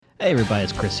Hey everybody,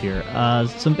 it's Chris here.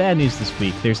 Some bad news this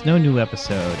week. There's no new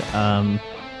episode.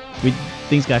 We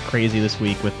Things got crazy this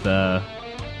week with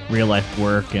real life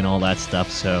work and all that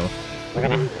stuff. So,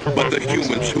 But the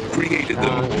humans who created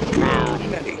them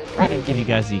proved many. we're gonna give you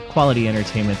guys the quality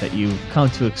entertainment that you've come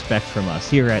to expect from us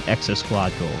here at Exo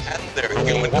Squad Goals. And their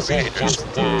human creators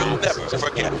will never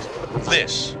forget.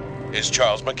 This is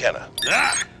Charles McKenna.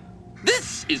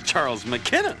 This is Charles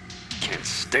McKenna. Can't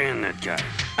stand that guy.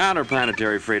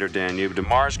 Outerplanetary freighter Danube to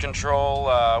Mars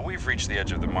Control. We've reached the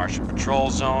edge of the Martian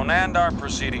Patrol Zone and are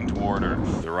proceeding toward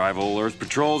Earth. Arrival Earth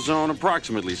Patrol Zone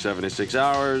approximately 76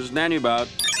 hours. Danube out.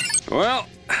 Well,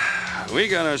 we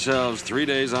got ourselves 3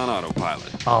 days on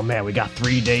autopilot. Oh man, we got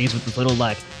 3 days with this little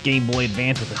Game Boy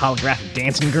Advance with the holographic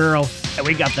dancing girl, and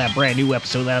we got that brand new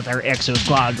episode out there, Exo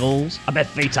Squad Goals. I bet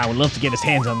Phaeton would love to get his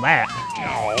hands on that.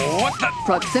 Oh, what the?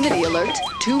 Proximity alert.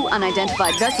 2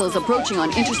 unidentified vessels approaching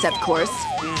on intercept course.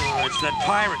 It's that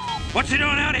pirate. What's he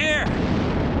doing out here?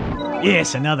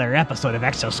 Yes, another episode of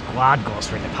Exo Squad Goals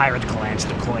for the pirate clans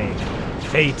to claim.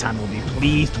 Phaeton will be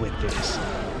pleased with this.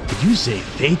 Did you say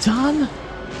Phaeton?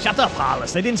 Shut up,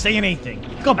 Hollis. I didn't say anything.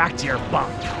 Go back to your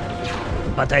bunk.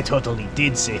 But I totally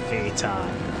did say Phaeton.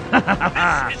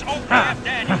 This is OPF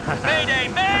Danny. Mayday,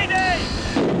 mayday!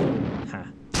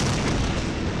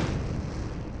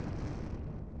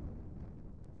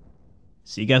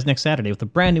 See you guys next Saturday with a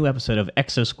brand new episode of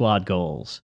Exo Squad Goals.